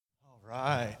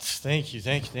Right. Thank you.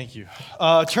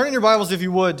 Turn in your Bibles, if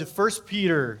you would, to 1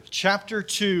 Peter chapter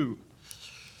 2.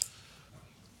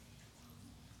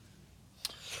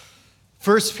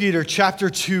 1 Peter chapter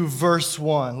 2, verse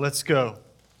 1. Let's go.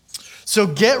 So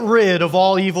get rid of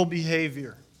all evil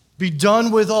behavior. Be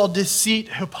done with all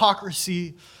deceit,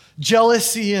 hypocrisy,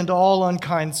 jealousy, and all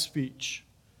unkind speech.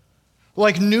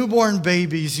 Like newborn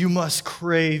babies, you must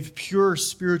crave pure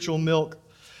spiritual milk,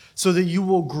 so that you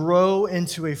will grow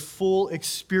into a full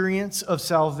experience of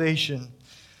salvation.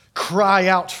 Cry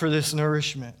out for this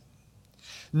nourishment,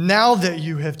 now that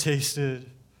you have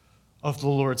tasted of the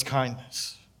Lord's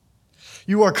kindness.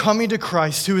 You are coming to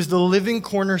Christ, who is the living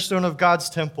cornerstone of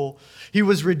God's temple. He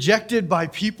was rejected by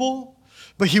people,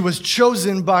 but he was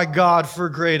chosen by God for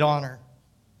great honor.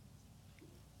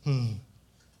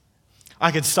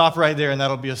 I could stop right there, and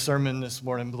that'll be a sermon this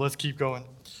morning, but let's keep going.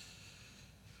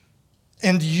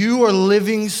 And you are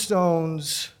living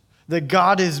stones that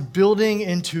God is building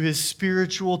into his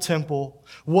spiritual temple.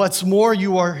 What's more,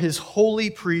 you are his holy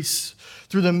priests.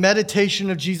 Through the meditation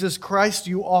of Jesus Christ,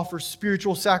 you offer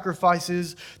spiritual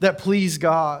sacrifices that please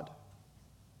God.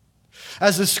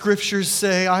 As the scriptures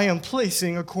say, I am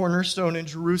placing a cornerstone in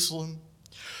Jerusalem,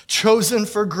 chosen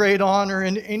for great honor,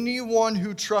 and anyone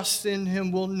who trusts in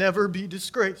him will never be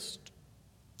disgraced.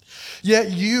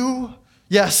 Yet you,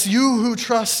 yes, you who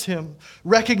trust him,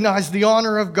 recognize the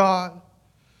honor of God.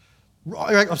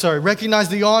 Recognize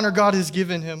the honor God has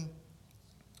given him.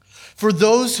 For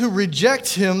those who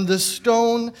reject him, the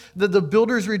stone that the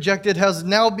builders rejected has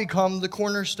now become the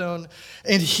cornerstone.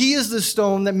 And he is the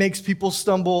stone that makes people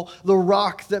stumble, the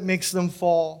rock that makes them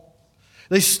fall.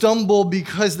 They stumble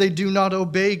because they do not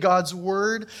obey God's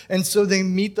word, and so they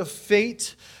meet the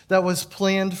fate that was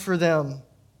planned for them.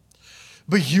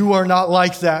 But you are not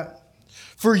like that.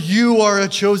 For you are a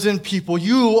chosen people.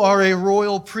 You are a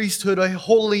royal priesthood, a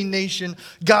holy nation,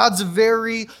 God's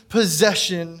very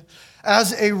possession.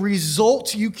 As a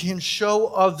result, you can show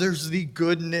others the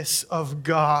goodness of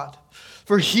God.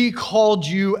 For he called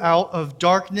you out of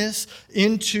darkness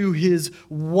into his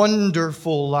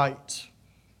wonderful light.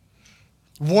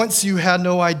 Once you had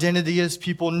no identity as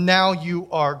people, now you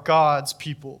are God's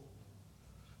people.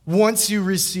 Once you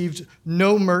received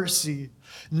no mercy,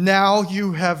 now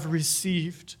you have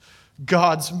received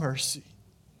God's mercy.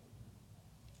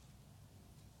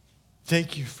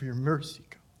 Thank you for your mercy,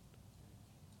 God.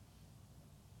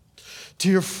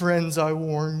 Dear friends, I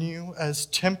warn you, as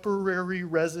temporary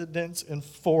residents and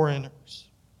foreigners,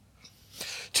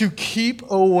 to keep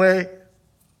away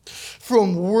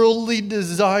from worldly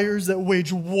desires that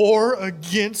wage war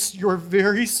against your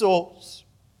very souls.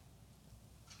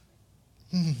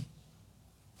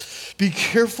 Be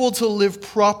careful to live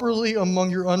properly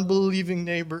among your unbelieving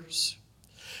neighbors.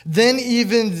 Then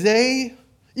even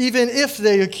if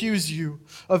they accuse you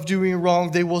of doing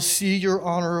wrong, they will see your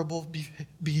honorable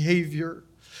behavior,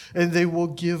 and they will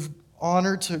give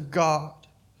honor to God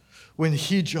when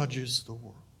he judges the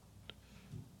world.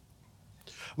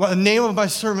 Well, the name of my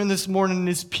sermon this morning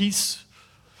is Piece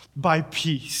by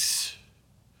Piece.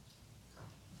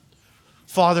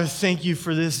 Father, thank you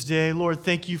for this day. Lord,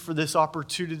 thank you for this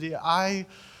opportunity. I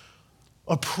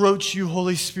approach you,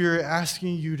 Holy Spirit,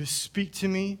 asking you to speak to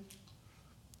me.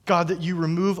 God, that you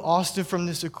remove Austin from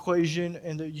this equation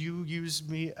and that you use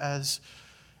me as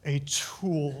a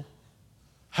tool,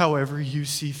 however you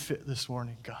see fit this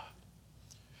morning, God.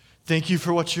 Thank you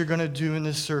for what you're going to do in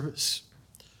this service.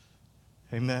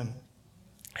 Amen.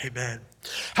 Amen.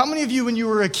 How many of you, when you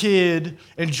were a kid,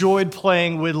 enjoyed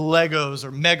playing with Legos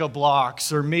or Mega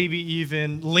Bloks or maybe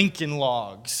even Lincoln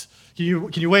Logs?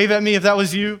 Can you wave at me if that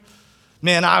was you?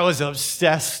 Man, I was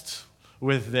obsessed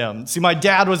with them. See, my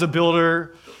dad was a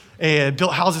builder and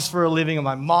built houses for a living, and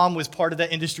my mom was part of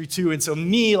that industry too. And so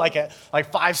me, at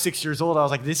 5, 6 years old, I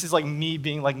was like, this is like me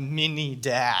being like mini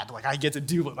dad. Like I get to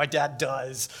do what my dad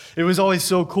does. It was always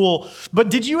so cool.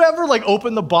 But did you ever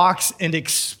open the box and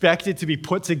expect it to be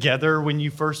put together when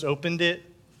you first opened it?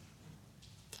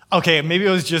 Okay, maybe it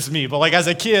was just me, but as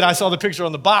a kid, I saw the picture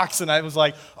on the box and I was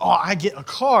like, oh, I get a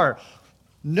car.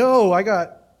 No, I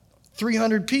got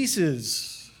 300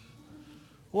 pieces.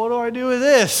 What do I do with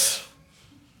this?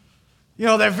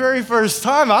 That very first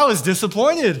time, I was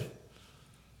disappointed.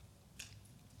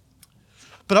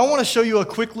 But I want to show you a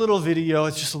quick little video.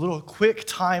 It's just a little quick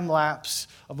time lapse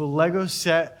of a Lego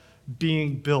set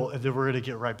being built, and then we're going to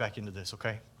get right back into this,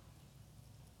 okay?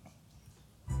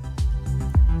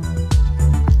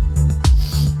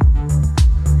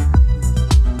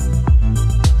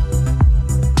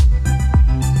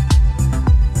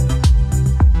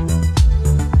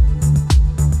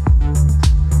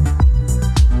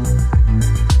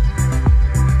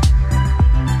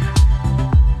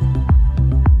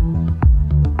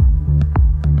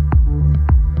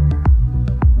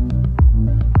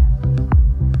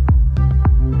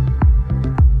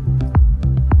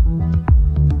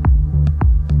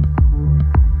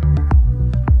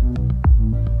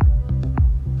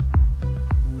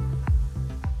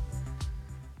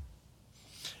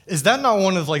 Is that not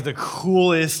one of like the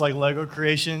coolest like Lego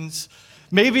creations?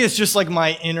 Maybe it's just like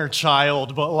my inner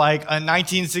child, but like a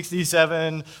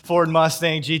 1967 Ford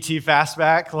Mustang GT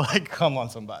Fastback, like come on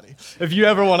somebody. If you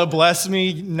ever want to bless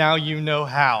me, now you know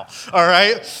how, all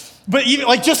right? But even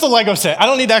like just a Lego set. I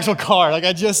don't need the actual car, like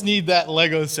I just need that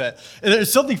Lego set. And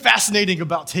there's something fascinating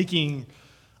about taking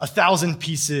 1,000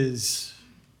 pieces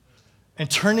and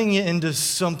turning it into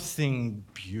something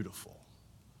beautiful,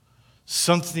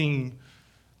 something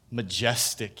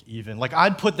majestic even. Like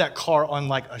I'd put that car on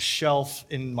like a shelf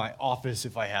in my office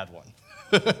if I had one.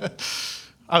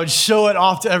 I would show it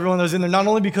off to everyone that was in there, not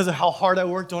only because of how hard I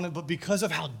worked on it, but because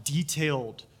of how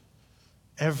detailed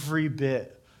every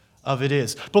bit of it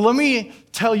is. But let me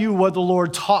tell you what the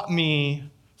Lord taught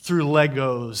me through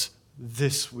Legos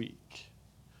this week.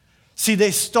 See,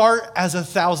 they start as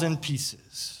 1,000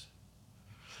 pieces,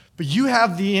 but you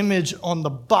have the image on the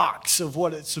box of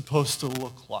what it's supposed to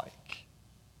look like.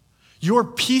 Your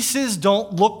pieces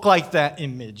don't look like that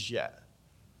image yet.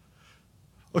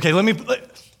 Okay,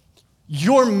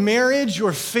 your marriage,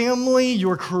 your family,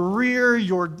 your career,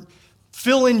 your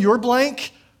fill in your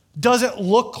blank doesn't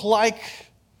look like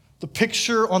the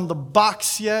picture on the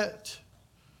box yet,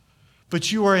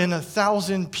 but you are in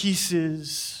 1,000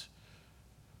 pieces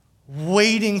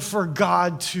waiting for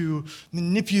God to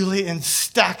manipulate and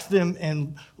stack them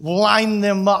and line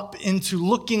them up into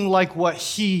looking like what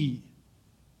He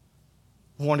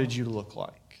wanted you to look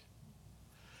like.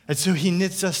 And so He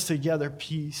knits us together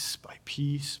piece by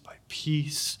piece by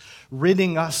piece,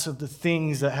 ridding us of the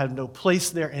things that have no place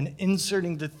there and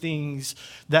inserting the things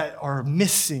that are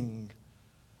missing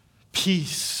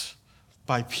piece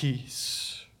by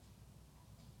piece.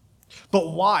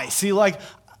 But why? See, like,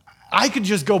 I could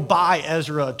just go buy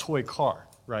Ezra a toy car,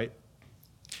 right?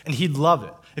 And he'd love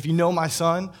it. If you know my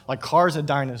son, like cars and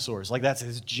dinosaurs, like that's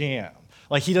his jam.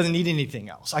 Like he doesn't need anything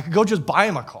else. I could go just buy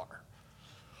him a car.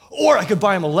 Or I could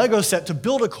buy him a Lego set to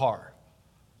build a car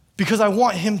because I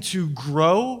want him to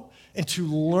grow and to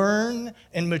learn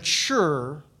and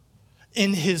mature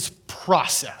in his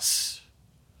process.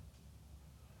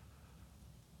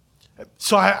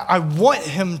 So I want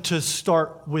him to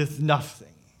start with nothing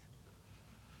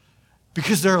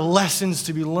because there are lessons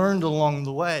to be learned along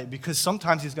the way, because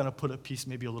sometimes he's going to put a piece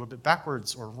maybe a little bit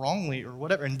backwards or wrongly or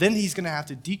whatever, and then he's going to have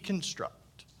to deconstruct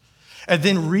and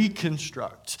then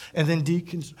reconstruct and then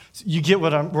deconstruct. You get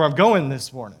where I'm going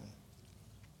this morning.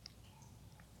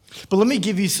 But let me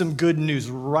give you some good news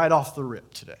right off the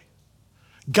rip today.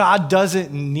 God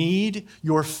doesn't need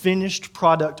your finished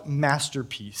product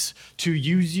masterpiece to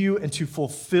use you and to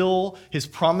fulfill His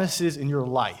promises in your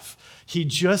life. He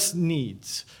just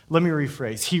needs, let me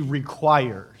rephrase, He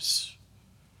requires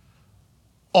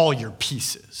all your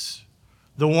pieces,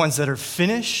 the ones that are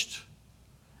finished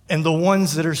and the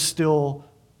ones that are still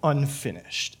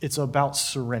unfinished. It's about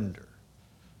surrender.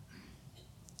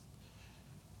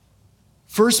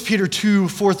 1 Peter 2,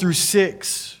 4 through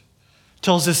 6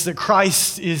 tells us that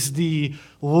Christ is the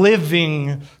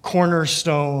living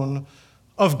cornerstone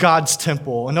of God's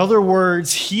temple. In other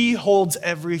words, He holds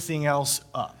everything else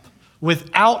up.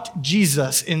 Without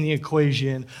Jesus in the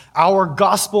equation, our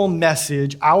gospel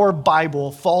message, our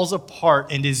Bible falls apart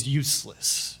and is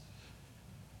useless.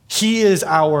 He is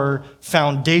our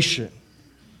foundation.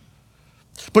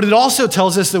 But it also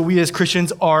tells us that we as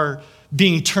Christians are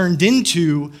being turned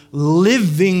into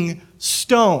living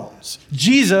stones.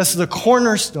 Jesus, the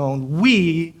cornerstone,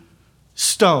 we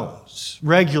stones,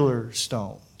 regular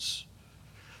stones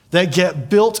that get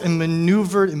built and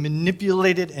maneuvered and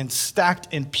manipulated and stacked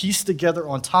and pieced together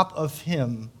on top of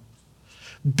Him,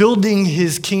 building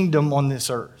His kingdom on this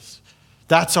earth.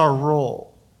 That's our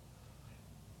role.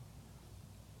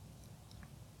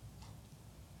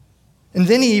 And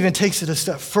then He even takes it a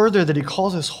step further that He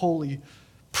calls us holy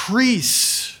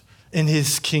priests in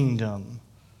His kingdom.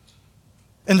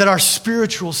 And that our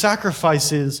spiritual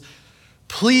sacrifices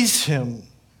please Him.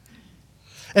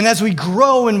 And as we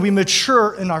grow and we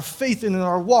mature in our faith and in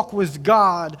our walk with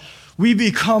God, we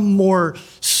become more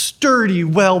sturdy,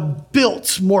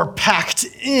 well-built, more packed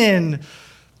in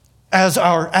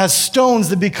as stones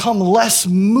that become less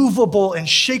movable and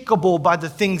shakeable by the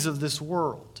things of this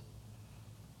world.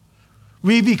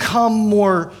 We become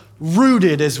more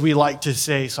rooted, as we like to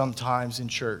say sometimes in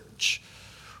church.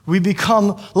 We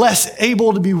become less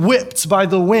able to be whipped by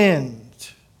the wind.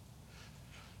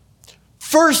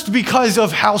 First, because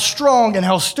of how strong and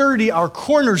how sturdy our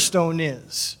cornerstone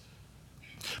is.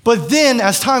 But then,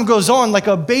 as time goes on, like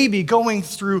a baby going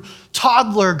through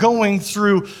toddler, going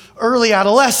through early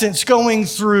adolescence, going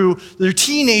through their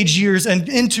teenage years and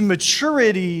into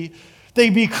maturity, they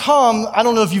become, I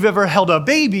don't know if you've ever held a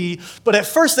baby, but at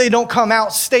first they don't come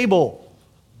out stable.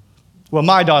 Well,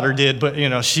 my daughter did, but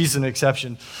she's an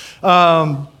exception.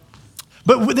 But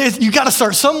you got to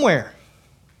start somewhere.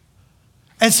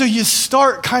 And so you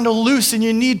start kind of loose, and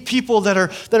you need people that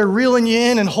are reeling you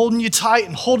in and holding you tight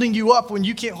and holding you up when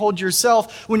you can't hold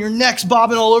yourself, when your neck's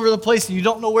bobbing all over the place and you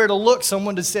don't know where to look,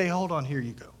 someone to say, hold on, here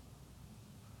you go.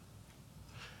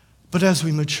 But as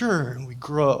we mature and we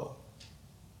grow,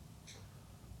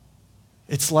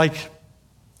 it's like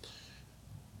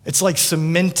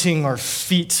cementing our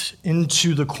feet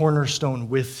into the cornerstone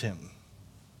with him.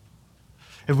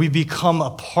 And we become a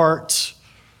part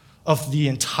of the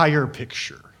entire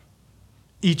picture,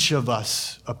 each of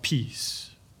us a piece.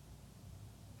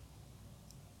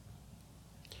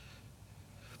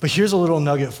 But here's a little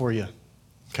nugget for you,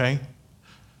 okay?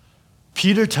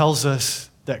 Peter tells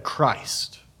us that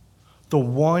Christ, the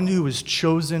one who was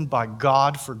chosen by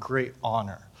God for great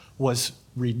honor, was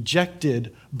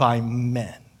rejected by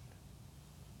men.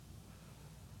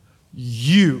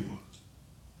 You,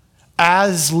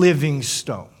 as living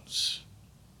stones,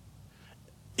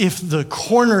 if the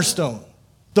cornerstone,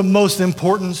 the most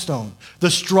important stone, the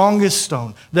strongest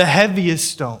stone, the heaviest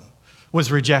stone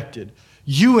was rejected,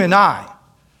 you and I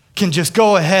can just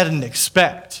go ahead and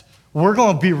expect we're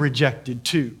going to be rejected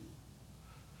too.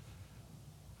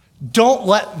 Don't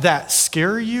let that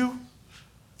scare you,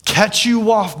 catch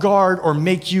you off guard, or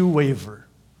make you waver.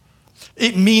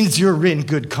 It means you're in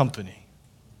good company.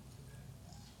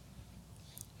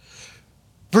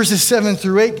 Verses 7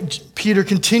 through 8, Peter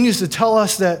continues to tell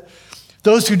us that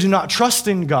those who do not trust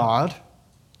in God,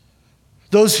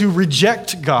 those who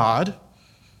reject God,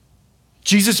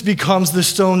 Jesus becomes the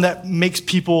stone that makes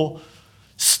people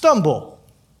stumble.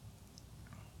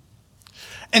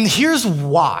 And here's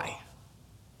why.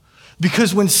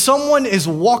 Because when someone is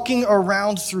walking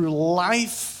around through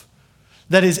life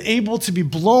that is able to be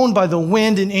blown by the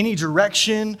wind in any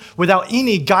direction without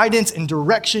any guidance and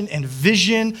direction and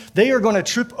vision, they are going to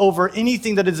trip over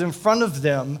anything that is in front of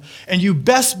them, and you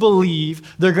best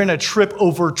believe they're going to trip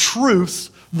over truth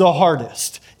the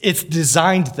hardest. It's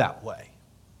designed that way.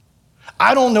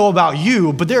 I don't know about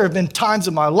you, but there have been times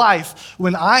in my life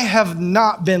when I have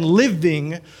not been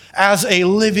living as a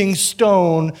living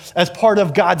stone, as part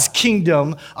of God's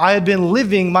kingdom. I had been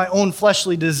living my own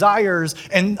fleshly desires,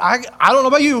 and I don't know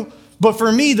about you, but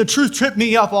for me, the truth tripped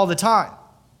me up all the time.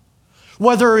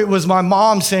 Whether it was my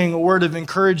mom saying a word of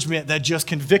encouragement that just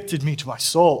convicted me to my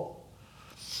soul,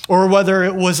 or whether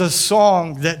it was a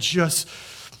song that just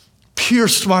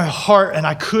pierced my heart and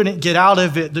I couldn't get out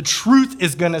of it. The truth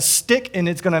is going to stick and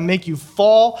it's going to make you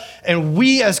fall. And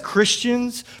we as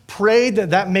Christians pray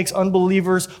that makes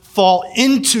unbelievers fall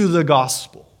into the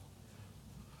gospel.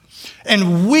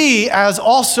 And we as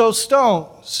also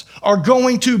stones are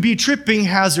going to be tripping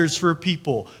hazards for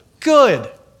people. Good.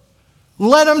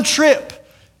 Let them trip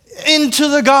into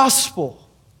the gospel.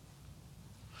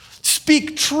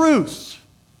 Speak truth.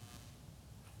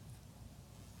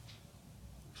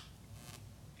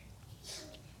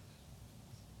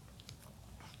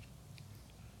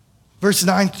 Verse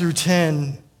 9 through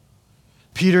 10,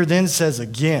 Peter then says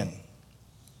again,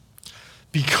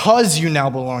 because you now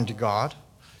belong to God,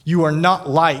 you are not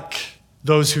like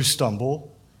those who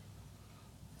stumble.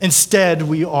 Instead,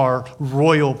 we are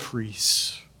royal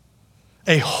priests,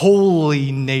 a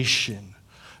holy nation,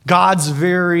 God's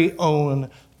very own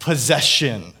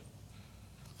possession.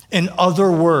 In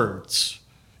other words,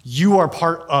 you are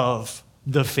part of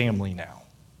the family now.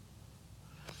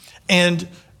 And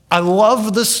I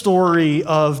love the story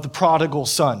of the prodigal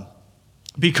son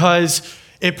because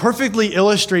it perfectly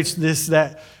illustrates this,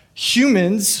 that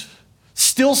humans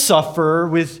still suffer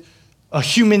with a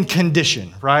human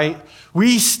condition, right?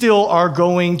 We still are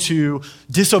going to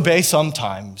disobey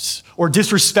sometimes, or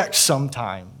disrespect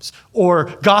sometimes, or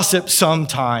gossip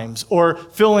sometimes, or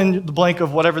fill in the blank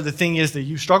of whatever the thing is that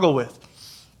you struggle with.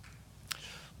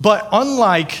 But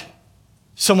unlike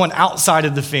someone outside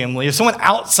of the family, if someone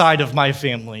outside of my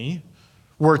family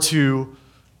were to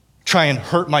try and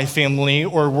hurt my family,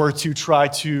 or were to try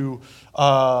to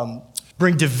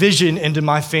bring division into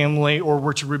my family, or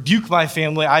were to rebuke my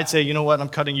family, I'd say, you know what, I'm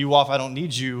cutting you off, I don't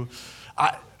need you.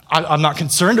 I'm not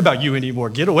concerned about you anymore.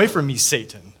 Get away from me,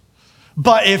 Satan.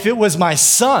 But if it was my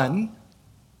son,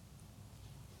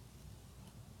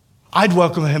 I'd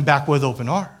welcome him back with open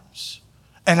arms.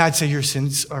 And I'd say, your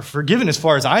sins are forgiven as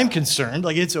far as I'm concerned.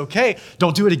 Like, it's okay.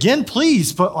 Don't do it again,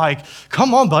 please. But like,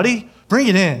 come on, buddy. Bring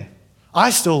it in.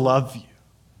 I still love you.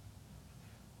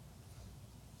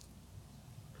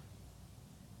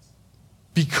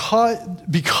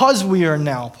 Because we are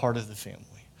now part of the family,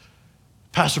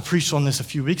 Pastor preached on this a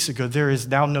few weeks ago. There is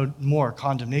now no more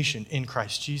condemnation in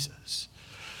Christ Jesus.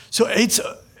 So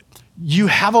you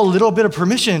have a little bit of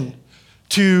permission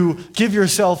to give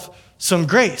yourself some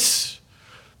grace.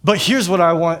 But here's what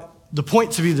I want the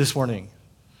point to be this morning,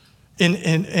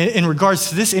 in regards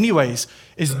to this anyways,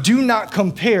 is do not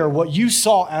compare what you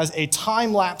saw as a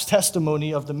time-lapse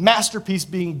testimony of the masterpiece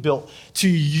being built to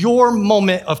your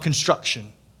moment of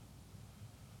construction.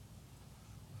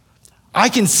 I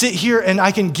can sit here and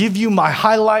I can give you my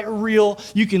highlight reel.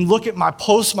 You can look at my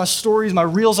posts, my stories, my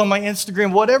reels on my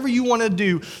Instagram, whatever you want to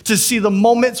do to see the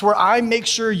moments where I make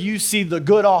sure you see the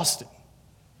good Austin.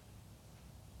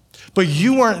 But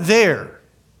you weren't there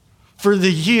for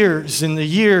the years and the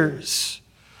years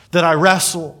that I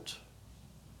wrestled.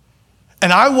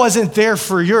 And I wasn't there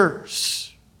for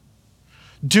yours.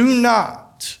 Do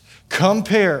not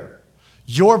compare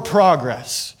your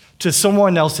progress to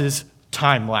someone else's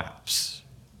time lapse.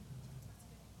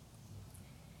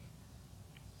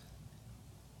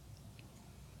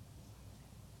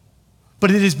 But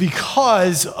it is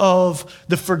because of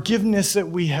the forgiveness that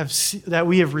we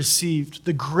have received,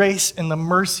 the grace and the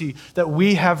mercy that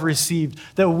we have received,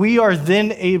 that we are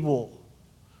then able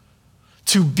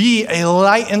to be a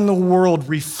light in the world,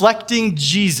 reflecting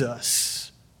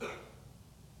Jesus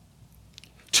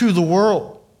to the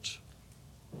world.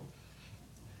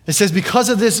 It says, because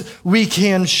of this, we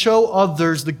can show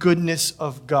others the goodness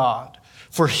of God.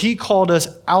 For he called us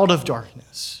out of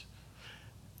darkness,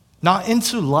 not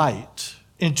into light,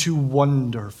 into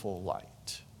wonderful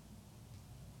light.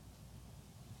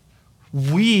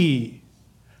 We,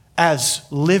 as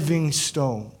living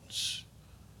stones,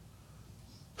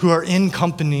 who are in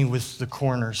company with the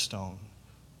cornerstone,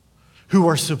 who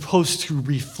are supposed to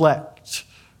reflect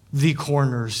the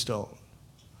cornerstone,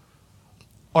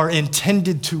 are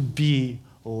intended to be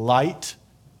light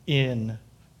in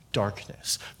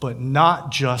darkness, but not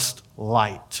just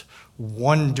light,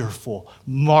 wonderful,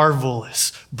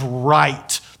 marvelous,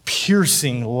 bright,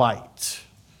 piercing light.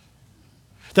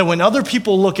 That when other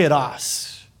people look at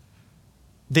us,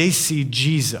 they see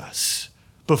Jesus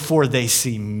before they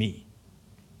see me.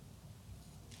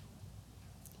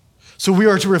 So we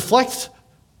are to reflect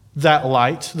that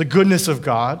light, the goodness of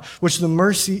God, which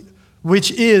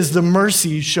is the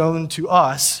mercy shown to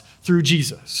us through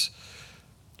Jesus.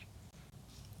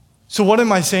 So what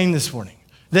am I saying this morning?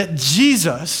 That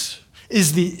Jesus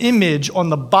is the image on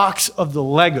the box of the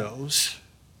Legos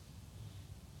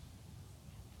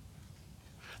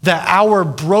that our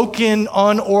broken,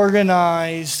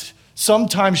 unorganized,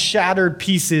 sometimes shattered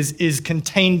pieces is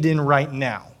contained in right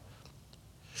now.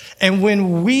 And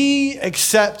when we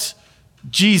accept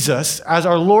Jesus as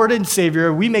our Lord and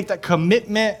Savior, we make that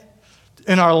commitment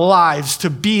in our lives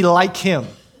to be like him.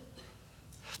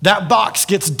 That box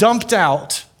gets dumped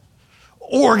out,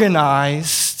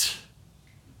 organized,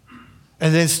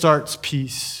 and then starts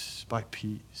piece by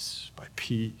piece by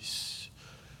piece.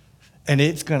 And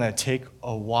it's going to take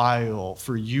a while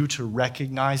for you to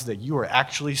recognize that you are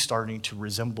actually starting to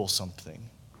resemble something.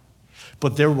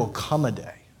 But there will come a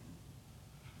day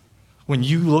when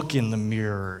you look in the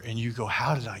mirror and you go,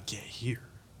 how did I get here?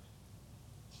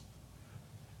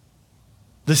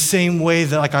 The same way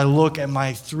that I look at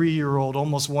my 3-year-old,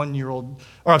 almost 1-year-old,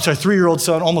 or 3-year-old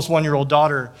son, almost 1-year-old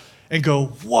daughter and go,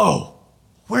 whoa,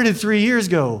 where did 3 years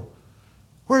go?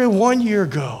 Where did 1 year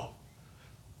go?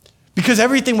 Because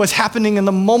everything was happening in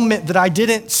the moment that I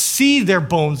didn't see their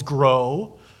bones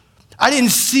grow. I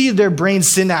didn't see their brain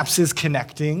synapses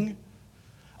connecting.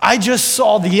 I just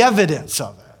saw the evidence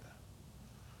of it.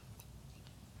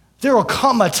 There will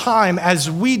come a time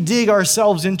as we dig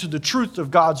ourselves into the truth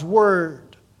of God's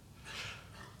word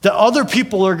that other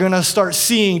people are going to start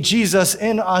seeing Jesus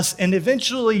in us, and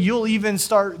eventually you'll even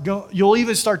start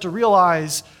to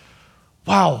realize,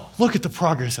 wow, look at the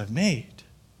progress I've made.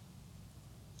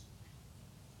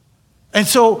 And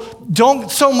so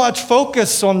don't so much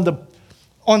focus on the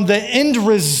end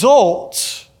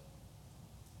result,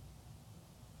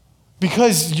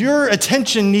 because your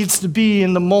attention needs to be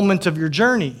in the moment of your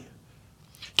journey.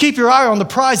 Keep your eye on the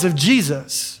prize of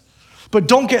Jesus, but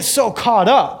don't get so caught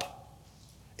up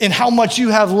in how much you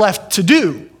have left to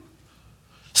do.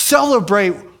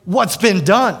 Celebrate what's been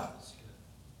done.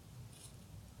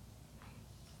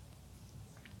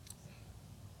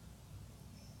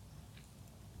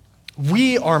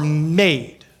 We are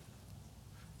made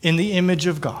in the image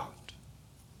of God.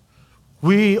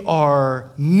 We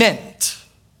are meant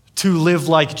to live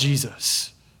like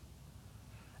Jesus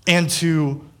and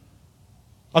to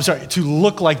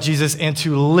look like Jesus and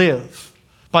to live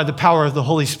by the power of the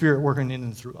Holy Spirit working in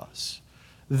and through us.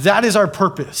 That is our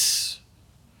purpose.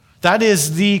 That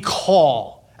is the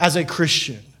call as a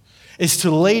Christian, is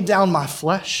to lay down my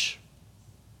flesh,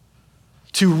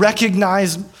 to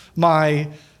recognize my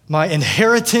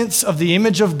inheritance of the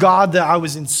image of God that I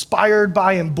was inspired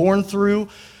by and born through,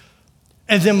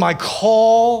 and then my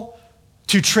call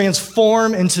to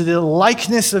transform into the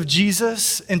likeness of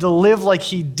Jesus and to live like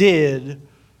he did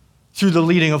through the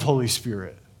leading of Holy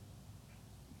Spirit.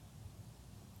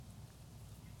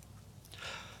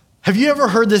 Have you ever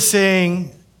heard this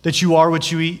saying that you are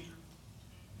what you eat?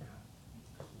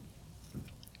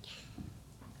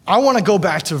 I want to go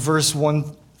back to verse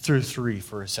 1 through 3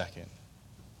 for a second.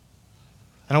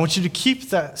 And I want you to keep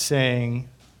that saying,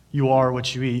 you are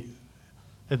what you eat,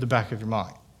 at the back of your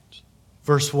mind.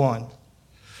 Verse 1.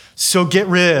 So get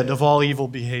rid of all evil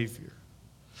behavior.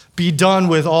 Be done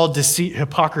with all deceit,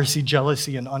 hypocrisy,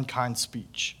 jealousy, and unkind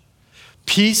speech.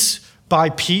 Piece by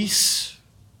piece,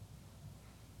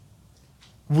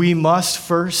 we must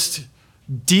first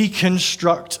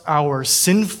deconstruct our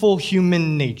sinful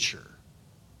human nature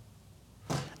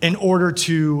in order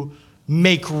to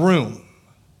make room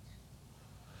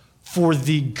for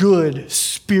the good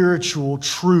spiritual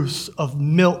truth of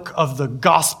milk of the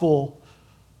gospel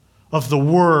of the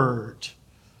word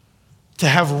to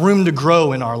have room to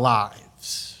grow in our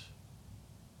lives.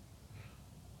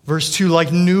 Verse 2,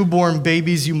 like newborn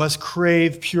babies, you must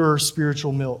crave pure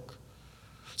spiritual milk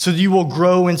so that you will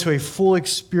grow into a full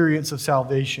experience of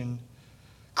salvation.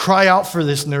 Cry out for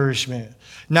this nourishment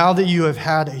now that you have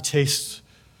had a taste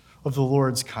of the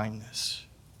Lord's kindness.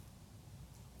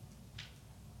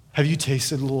 Have you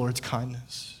tasted the Lord's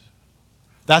kindness?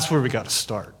 That's where we got to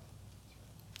start.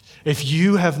 If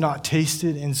you have not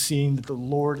tasted and seen that the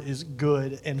Lord is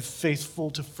good and faithful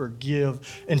to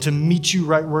forgive and to meet you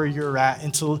right where you're at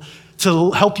and to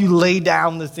help you lay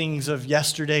down the things of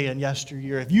yesterday and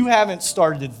yesteryear, if you haven't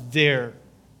started there,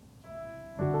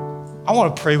 I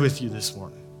want to pray with you this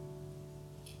morning.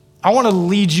 I want to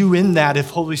lead you in that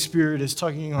if Holy Spirit is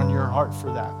tugging on your heart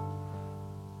for that.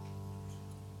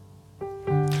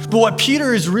 But what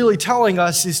Peter is really telling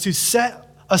us is to set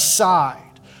aside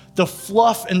the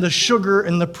fluff and the sugar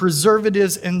and the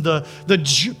preservatives and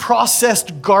the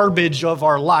processed garbage of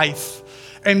our life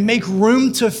and make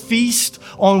room to feast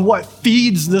on what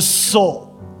feeds the soul.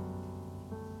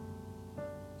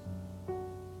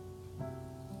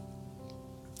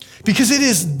 Because it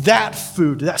is that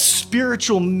food, that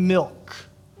spiritual milk,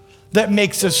 that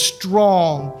makes us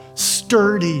strong,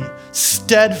 sturdy,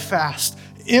 steadfast,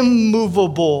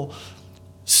 immovable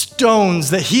stones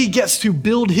that he gets to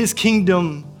build his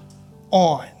kingdom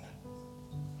on.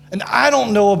 And I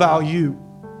don't know about you,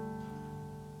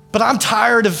 but I'm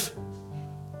just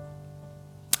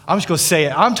going to say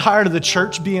it. I'm tired of the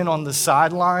church being on the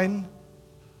sideline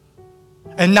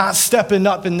and not stepping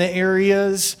up in the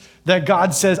areas that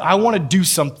God says, I want to do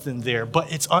something there, but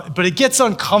it gets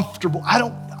uncomfortable.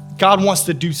 God wants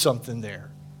to do something there.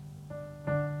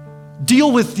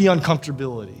 Deal with the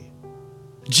uncomfortability.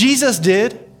 Jesus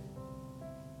did,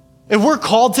 and we're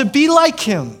called to be like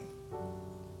him.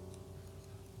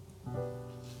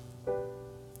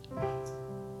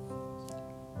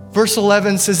 Verse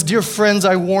 11 says, dear friends,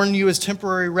 I warn you as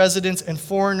temporary residents and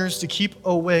foreigners to keep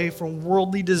away from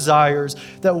worldly desires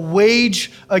that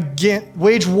wage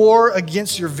war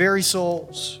against your very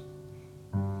souls.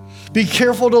 Be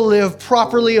careful to live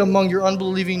properly among your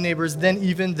unbelieving neighbors, then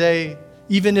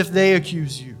even if they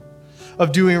accuse you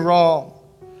of doing wrong,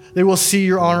 they will see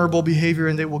your honorable behavior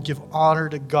and they will give honor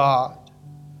to God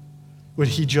when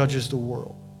he judges the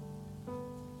world.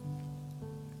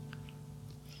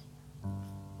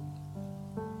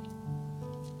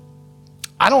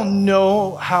 I don't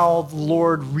know how the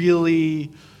Lord really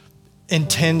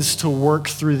intends to work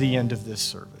through the end of this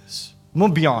service. I'm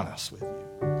going to be honest with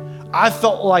you. I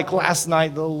felt like last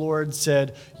night the Lord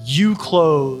said, you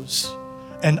close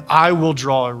and I will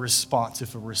draw a response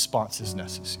if a response is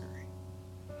necessary.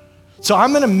 So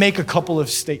I'm going to make a couple of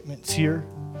statements here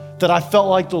that I felt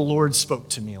like the Lord spoke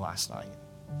to me last night.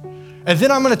 And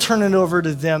then I'm going to turn it over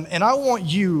to them. And I want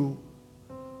you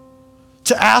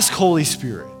to ask Holy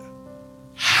Spirit,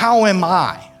 how am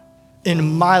I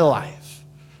in my life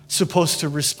supposed to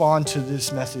respond to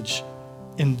this message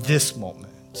in this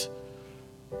moment?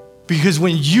 Because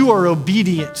when you are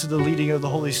obedient to the leading of the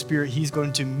Holy Spirit, he's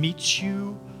going to meet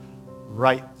you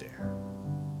right there.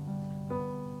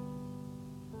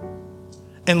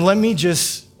 And let me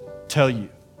just tell you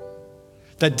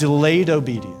that delayed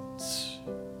obedience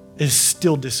is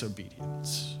still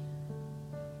disobedience.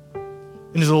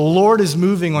 And as the Lord is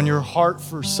moving on your heart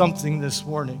for something this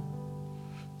morning,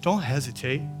 don't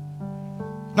hesitate.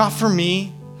 Not for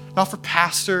me, not for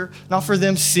pastor, not for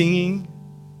them singing,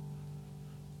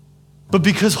 but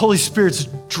because Holy Spirit's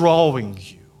drawing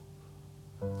you.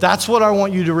 That's what I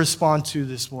want you to respond to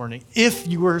this morning, if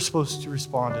you were supposed to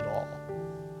respond at all.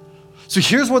 So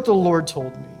here's what the Lord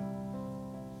told me.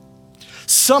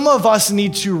 Some of us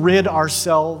need to rid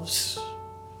ourselves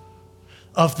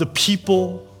of the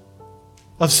people,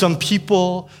 of some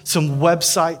people, some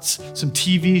websites, some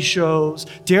TV shows,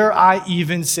 dare I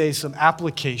even say some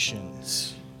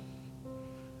applications,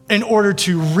 in order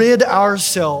to rid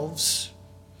ourselves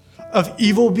of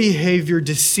evil behavior,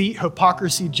 deceit,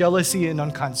 hypocrisy, jealousy, and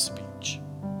unkind speech.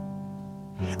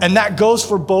 And that goes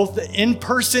for both the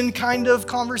in-person kind of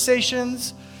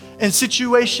conversations and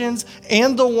situations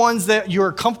and the ones that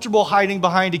you're comfortable hiding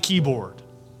behind a keyboard.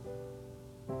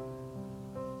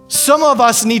 Some of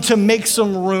us need to make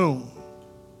some room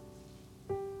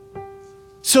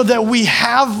so that we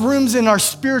have rooms in our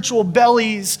spiritual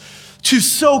bellies to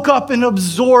soak up and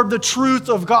absorb the truth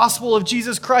of gospel of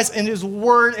Jesus Christ and his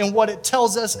word and what it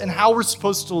tells us and how we're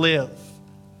supposed to live.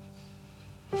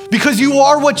 Because you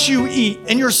are what you eat,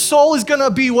 and your soul is going to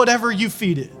be whatever you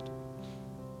feed it.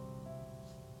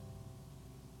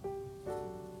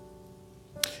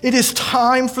 It is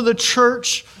time for the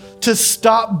church to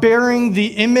stop bearing the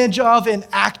image of and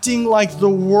acting like the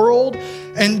world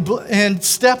and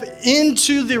step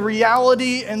into the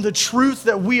reality and the truth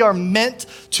that we are meant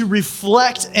to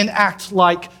reflect and act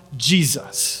like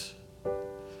Jesus.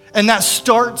 And that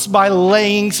starts by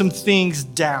laying some things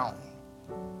down.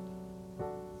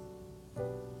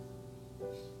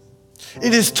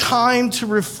 It is time to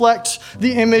reflect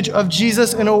the image of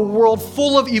Jesus in a world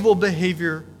full of evil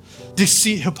behavior,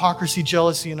 deceit, hypocrisy,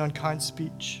 jealousy, and unkind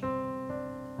speech.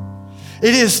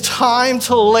 It is time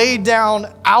to lay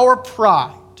down our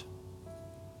pride,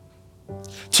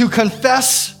 to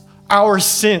confess our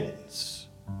sins,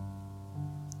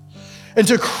 and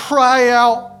to cry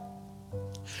out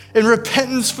in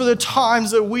repentance for the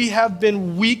times that we have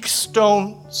been weak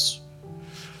stones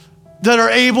that are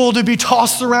able to be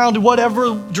tossed around in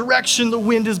whatever direction the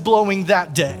wind is blowing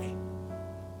that day.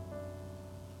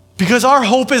 Because our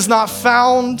hope is not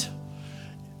found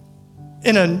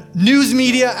in a news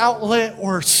media outlet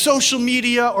or social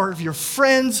media or of your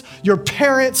friends, your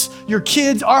parents, your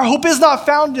kids. Our hope is not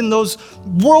found in those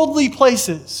worldly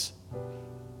places.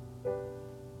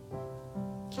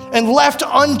 And left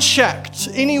unchecked,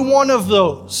 any one of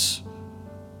those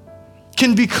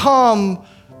can become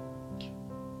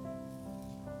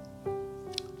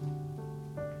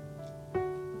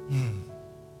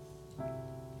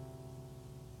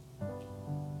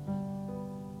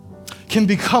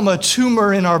a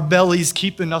tumor in our bellies,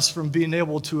 keeping us from being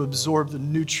able to absorb the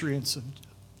nutrients of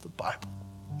the Bible.